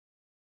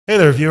Hey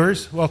there,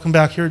 viewers. Welcome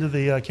back here to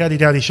the Caddy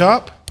Daddy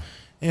shop.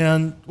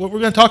 And what we're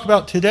going to talk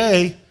about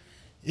today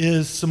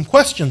is some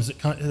questions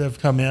that have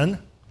come in.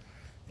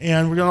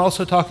 And we're going to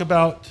also talk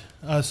about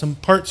some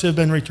parts that have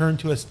been returned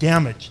to us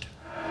damaged.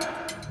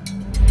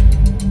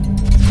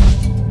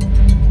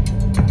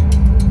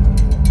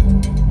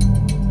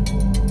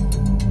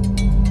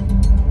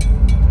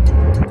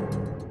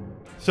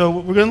 So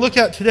what we're going to look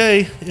at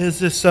today is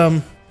this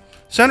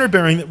center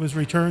bearing that was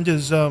returned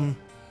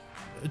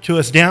to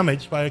us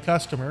damaged by a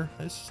customer.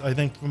 It's, I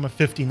think, from a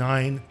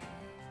 59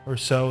 or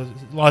so.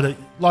 A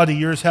lot of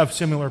years have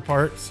similar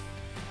parts.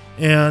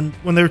 And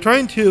when they were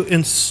trying to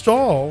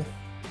install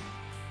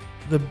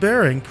the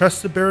bearing,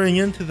 press the bearing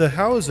into the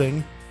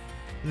housing,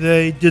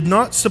 they did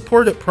not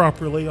support it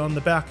properly on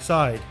the back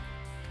side.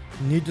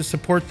 You need to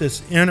support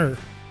this inner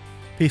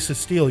piece of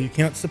steel. You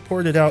can't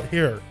support it out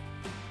here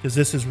because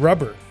this is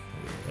rubber.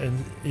 And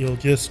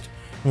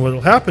what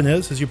will happen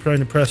is, as you're trying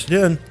to press it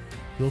in,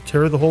 you'll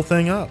tear the whole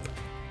thing up.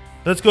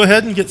 Let's go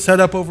ahead and get set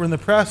up over in the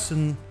press,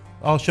 and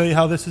I'll show you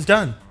how this is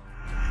done.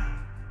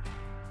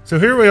 So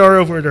here we are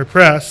over at our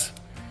press,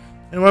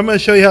 and what I'm going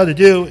to show you how to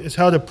do is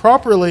how to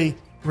properly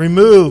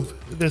remove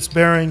this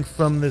bearing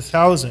from this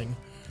housing.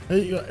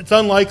 It's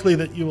unlikely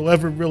that you will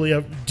ever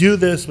really do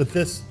this with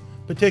this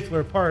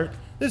particular part.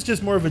 This is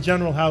just more of a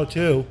general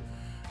how-to.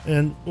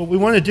 And what we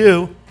want to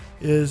do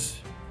is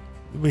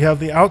we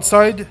have the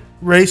outside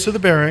race of the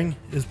bearing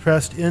is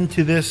pressed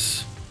into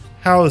this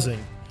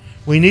housing.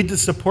 We need to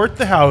support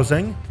the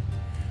housing,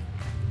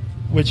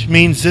 which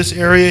means this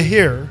area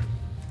here,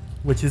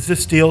 which is the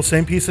steel,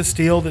 same piece of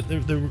steel that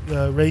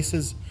the race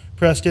is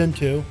pressed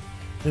into.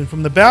 And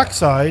from the back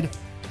side,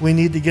 we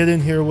need to get in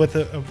here with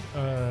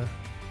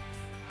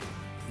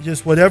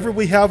just whatever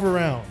we have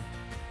around.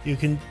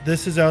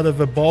 This is out of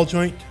a ball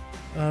joint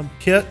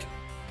kit.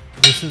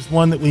 This is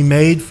one that we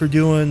made for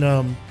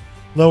doing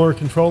lower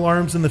control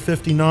arms in the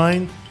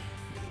 59.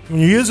 When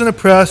you're using a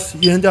press,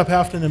 you end up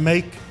having to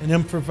make and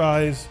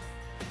improvise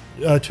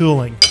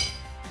tooling.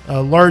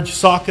 Large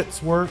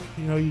sockets work.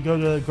 You go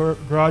to a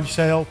garage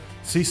sale,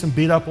 see some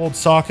beat up old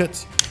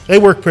sockets. They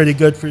work pretty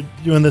good for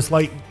doing this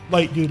light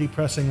duty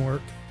pressing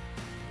work.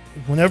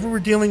 Whenever we're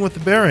dealing with the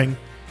bearing,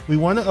 we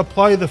want to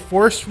apply the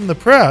force from the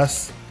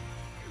press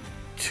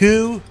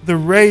to the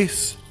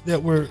race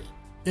that we're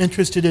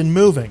interested in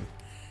moving.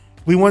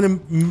 We want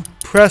to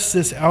press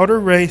this outer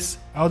race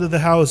out of the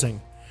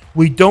housing.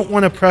 We don't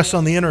want to press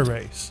on the inner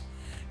race.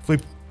 If we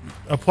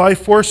apply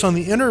force on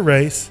the inner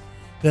race,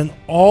 then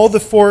all the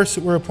force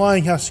that we're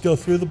applying has to go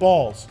through the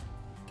balls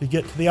to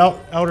get to the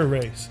outer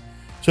race.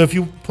 So if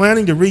you're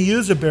planning to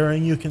reuse a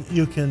bearing, you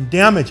can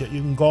damage it.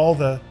 You can gall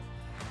the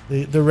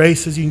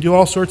races. You can do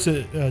all sorts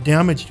of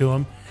damage to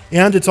them.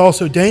 And it's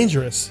also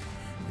dangerous.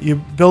 You're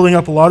building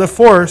up a lot of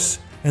force,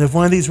 and if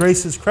one of these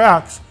races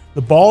cracks,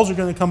 the balls are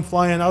going to come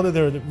flying out of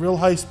there at real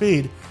high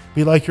speed.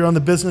 Be like you're on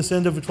the business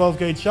end of a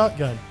 12-gauge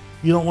shotgun.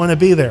 You don't want to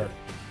be there.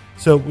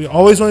 So we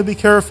always want to be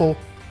careful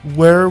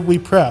where we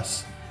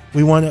press.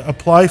 We want to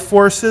apply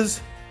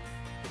forces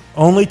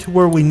only to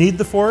where we need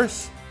the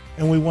force,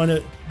 and we want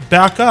to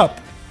back up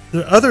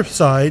the other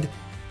side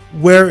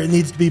where it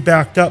needs to be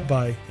backed up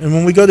by. And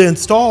when we go to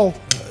install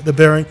the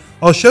bearing,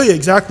 I'll show you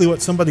exactly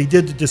what somebody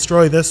did to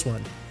destroy this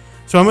one.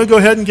 So I'm going to go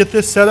ahead and get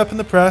this set up in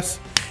the press,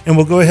 and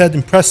we'll go ahead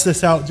and press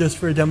this out just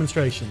for a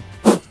demonstration.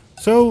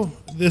 So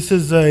this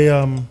is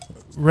a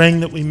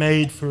ring that we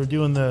made for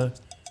doing the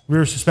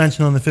rear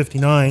suspension on the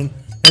 59,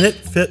 and it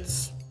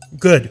fits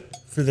good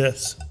for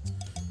this.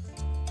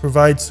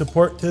 Provides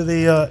support to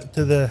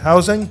the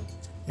housing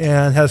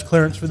and has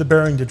clearance for the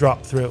bearing to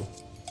drop through.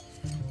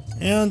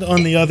 And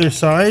on the other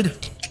side,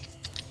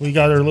 we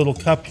got our little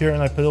cup here,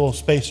 and I put a little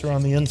spacer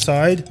on the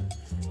inside,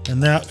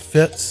 and that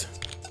fits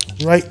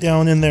right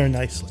down in there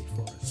nicely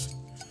for us.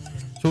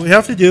 So what we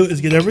have to do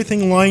is get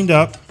everything lined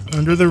up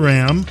under the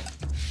ram.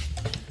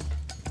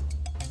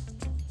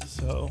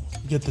 So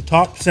get the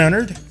top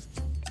centered,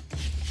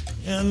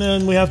 and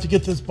then we have to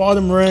get this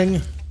bottom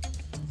ring.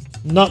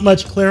 Not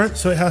much clearance,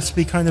 so it has to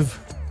be kind of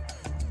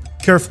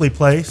carefully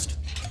placed.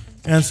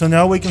 And so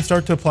now we can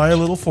start to apply a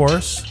little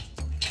force.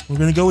 We're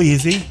going to go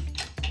easy.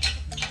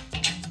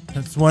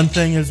 That's one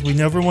thing, is we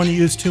never want to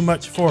use too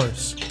much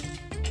force.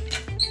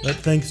 Let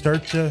things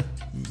start to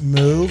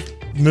move,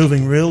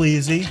 moving real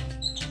easy.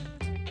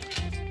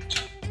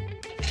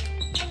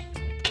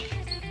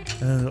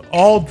 And it'll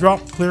all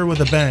drop clear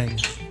with a bang.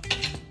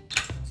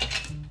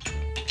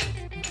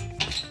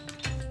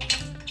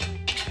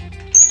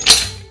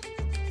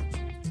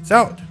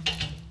 Out.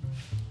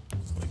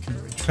 We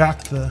can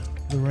retract the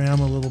ram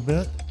a little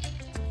bit.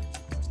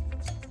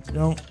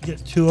 Don't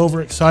get too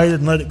overexcited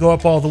and let it go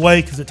up all the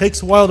way, because it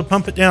takes a while to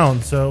pump it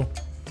down. So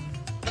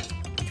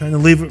kind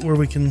of leave it where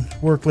we can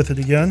work with it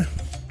again.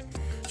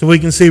 So we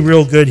can see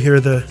real good here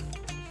the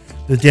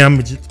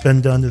damage that's been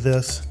done to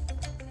this,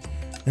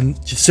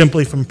 and just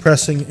simply from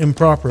pressing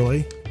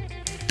improperly.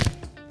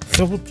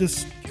 So we'll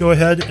just go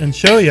ahead and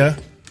show you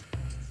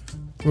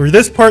where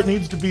this part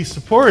needs to be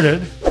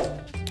supported.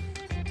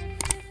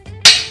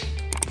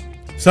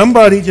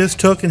 Somebody just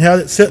took and had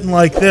it sitting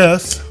like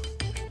this,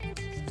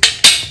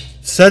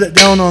 set it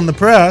down on the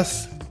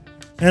press,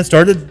 and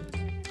started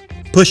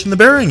pushing the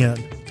bearing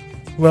in.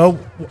 Well,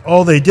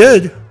 all they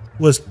did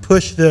was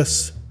push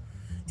this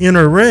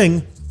inner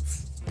ring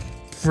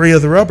free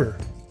of the rubber.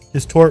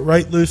 Just tore it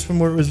right loose from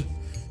where it was. You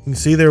can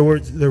see there where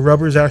the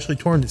rubber is actually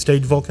torn. It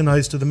stayed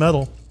vulcanized to the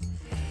metal.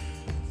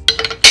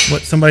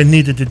 What somebody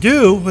needed to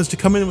do was to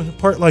come in with a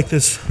part like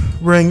this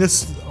ring.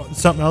 This is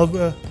something out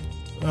of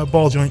a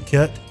ball joint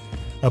kit.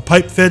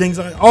 Pipe fittings,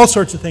 all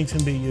sorts of things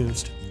can be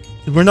used.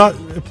 We're not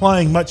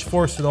applying much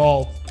force at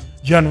all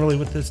generally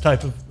with this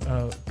type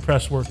of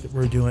press work that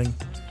we're doing.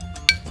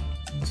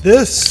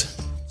 This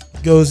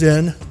goes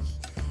in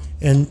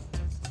and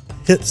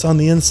hits on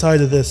the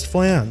inside of this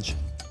flange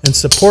and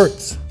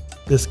supports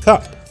this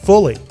cup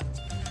fully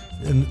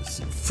and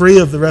free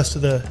of the rest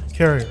of the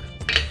carrier.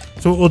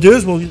 So what we'll do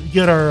is we'll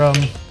get our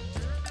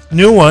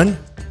new one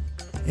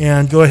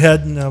and go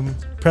ahead and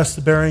press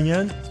the bearing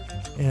in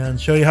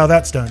and show you how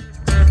that's done.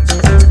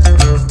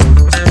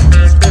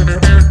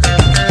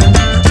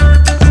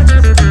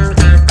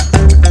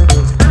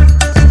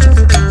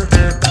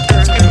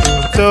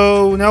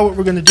 So now what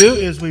we're going to do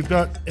is we've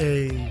got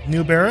a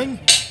new bearing,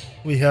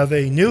 we have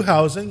a new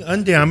housing,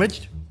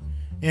 undamaged,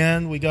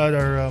 and we got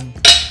our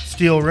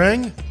steel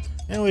ring,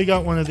 and we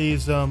got one of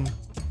these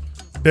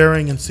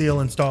bearing and seal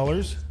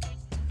installers,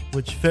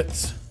 which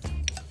fits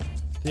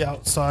the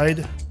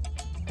outside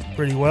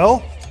pretty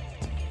well.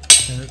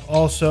 And it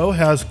also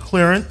has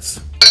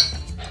clearance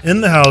in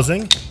the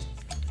housing.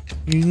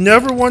 You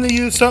never want to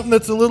use something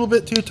that's a little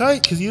bit too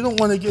tight because you don't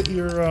want to get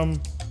your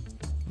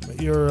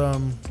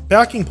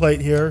backing plate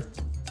here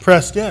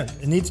pressed in.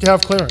 It needs to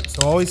have clearance,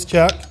 so always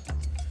check.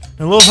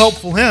 And a little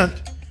helpful hint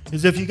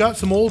is if you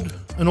got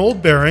an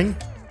old bearing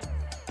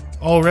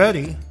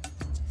already,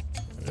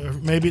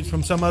 maybe it's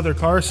from some other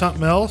car,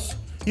 something else,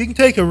 you can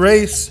take a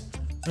race,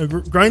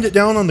 grind it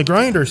down on the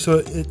grinder so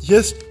it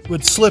just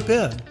would slip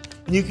in.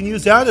 And you can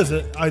use that as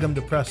an item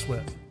to press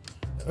with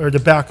or to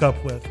back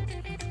up with.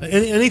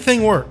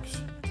 Anything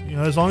works, you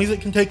know, as long as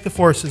it can take the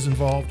forces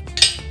involved.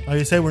 Like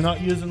I say, we're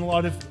not using a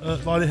lot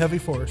of heavy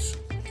force.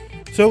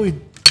 So we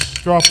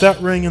drop that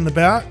ring in the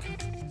back.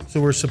 So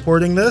we're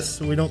supporting this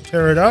so we don't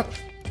tear it up.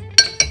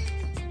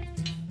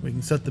 We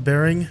can set the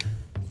bearing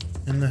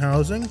in the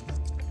housing.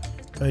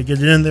 Try to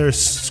get it in there as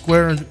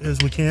square as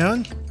we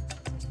can.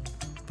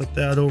 Put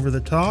that over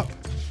the top.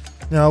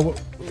 Now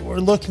what we're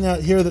looking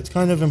at here that's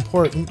kind of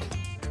important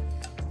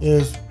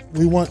is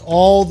we want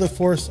all the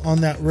force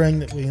on that ring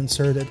that we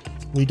inserted.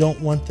 We don't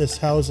want this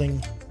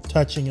housing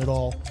touching at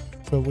all.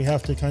 So we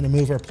have to kind of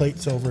move our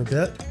plates over a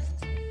bit.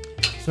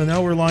 So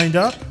now we're lined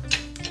up.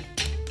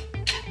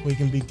 We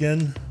can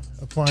begin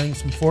applying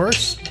some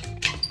force.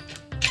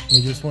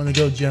 We just want to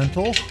go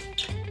gentle.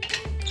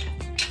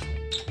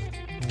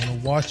 We want to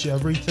watch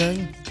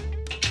everything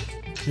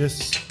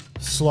just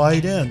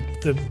slide in.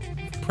 The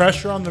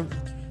pressure on the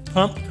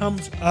pump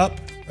comes up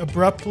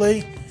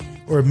abruptly,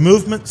 or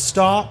movement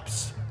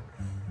stops,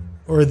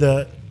 or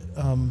the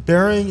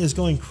bearing is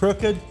going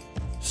crooked,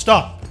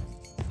 stop.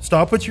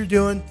 Stop what you're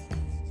doing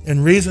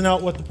and reason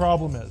out what the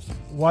problem is.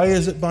 Why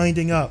is it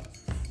binding up?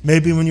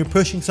 Maybe when you're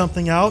pushing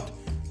something out,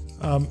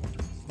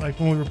 like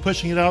when we were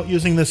pushing it out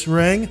using this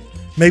ring,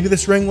 maybe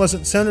this ring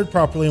wasn't centered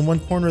properly and one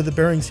corner of the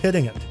bearing's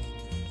hitting it.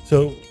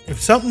 So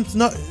if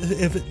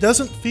it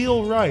doesn't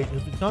feel right,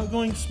 if it's not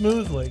going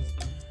smoothly,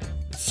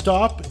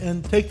 stop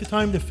and take the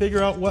time to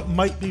figure out what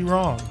might be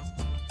wrong.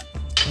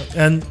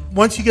 And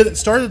once you get it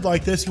started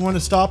like this, you want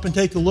to stop and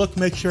take a look,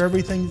 make sure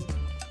everything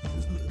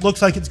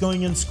looks like it's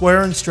going in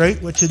square and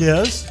straight, which it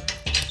is.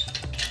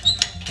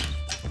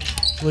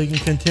 We can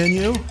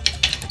continue.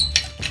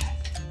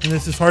 And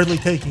this is hardly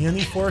taking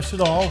any force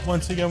at all.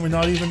 Once again, we're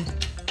not even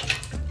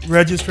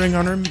registering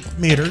on our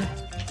meter,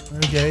 our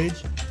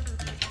gauge.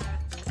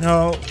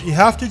 Now, you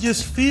have to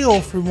just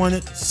feel for when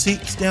it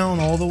seeps down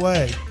all the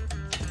way.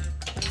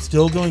 It's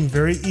still going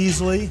very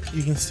easily.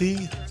 You can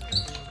see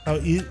how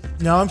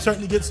now I'm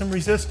starting to get some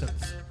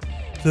resistance.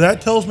 So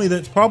that tells me that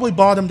it's probably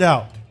bottomed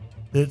out,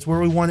 that it's where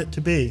we want it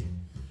to be.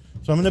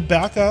 So I'm going to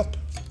back up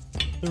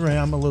the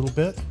ram a little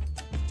bit.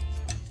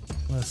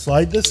 I'm going to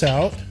slide this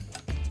out.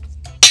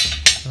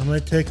 I'm going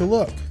to take a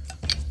look.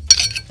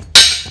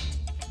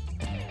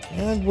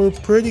 And we're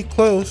pretty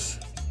close.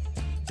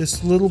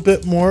 Just a little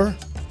bit more,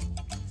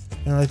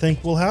 and I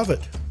think we'll have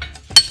it.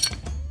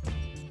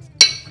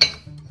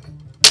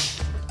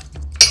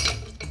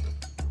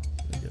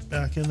 Get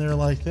back in there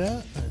like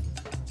that.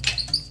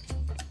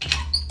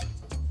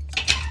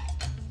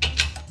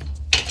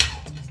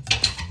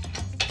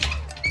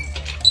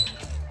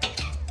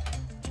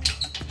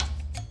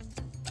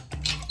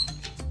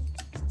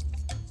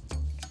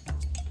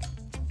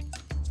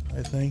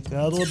 I think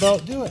that'll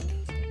about do it.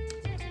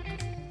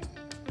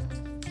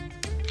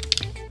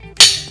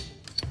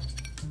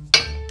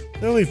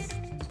 So we've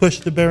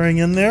pushed the bearing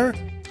in there,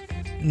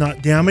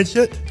 not damaged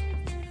it,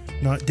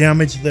 not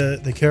damaged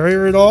the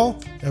carrier at all.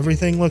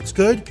 Everything looks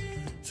good.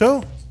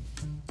 So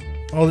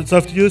all that's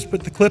left to do is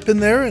put the clip in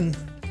there and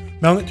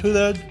mount it to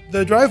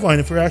the driveline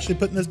if we're actually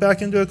putting this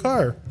back into a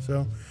car.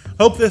 So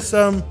hope this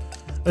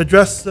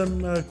addressed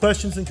some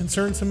questions and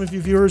concerns some of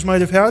you viewers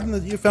might have had, and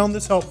that you found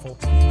this helpful.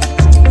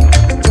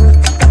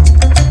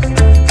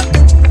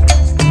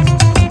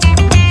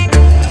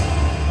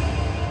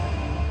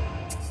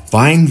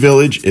 Vine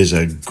Village is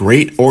a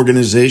great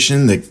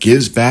organization that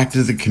gives back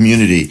to the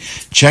community.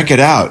 Check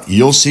it out.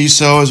 You'll see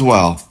so as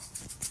well.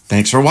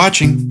 Thanks for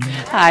watching.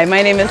 Hi,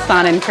 my name is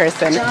Sanan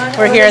Kirsten.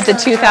 We're here at the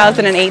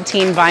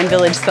 2018 Vine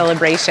Village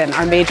Celebration,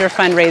 our major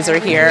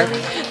fundraiser here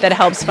that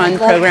helps fund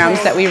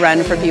programs that we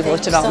run for people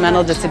with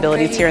developmental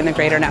disabilities here in the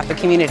greater Napa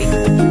community.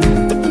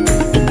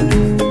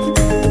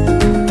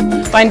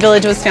 Vine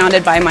Village was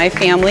founded by my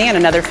family and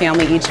another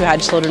family, each who had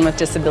children with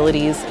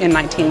disabilities, in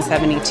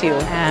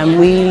 1972.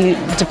 We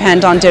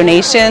depend on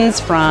donations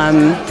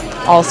from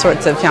all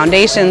sorts of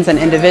foundations and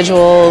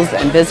individuals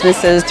and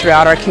businesses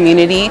throughout our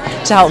community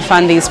to help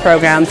fund these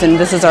programs, and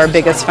this is our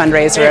biggest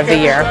fundraiser of the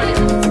year.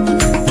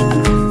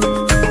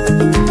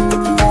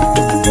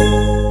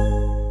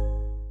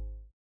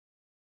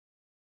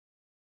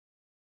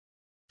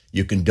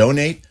 You can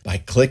donate by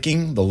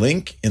clicking the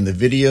link in the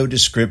video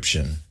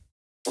description.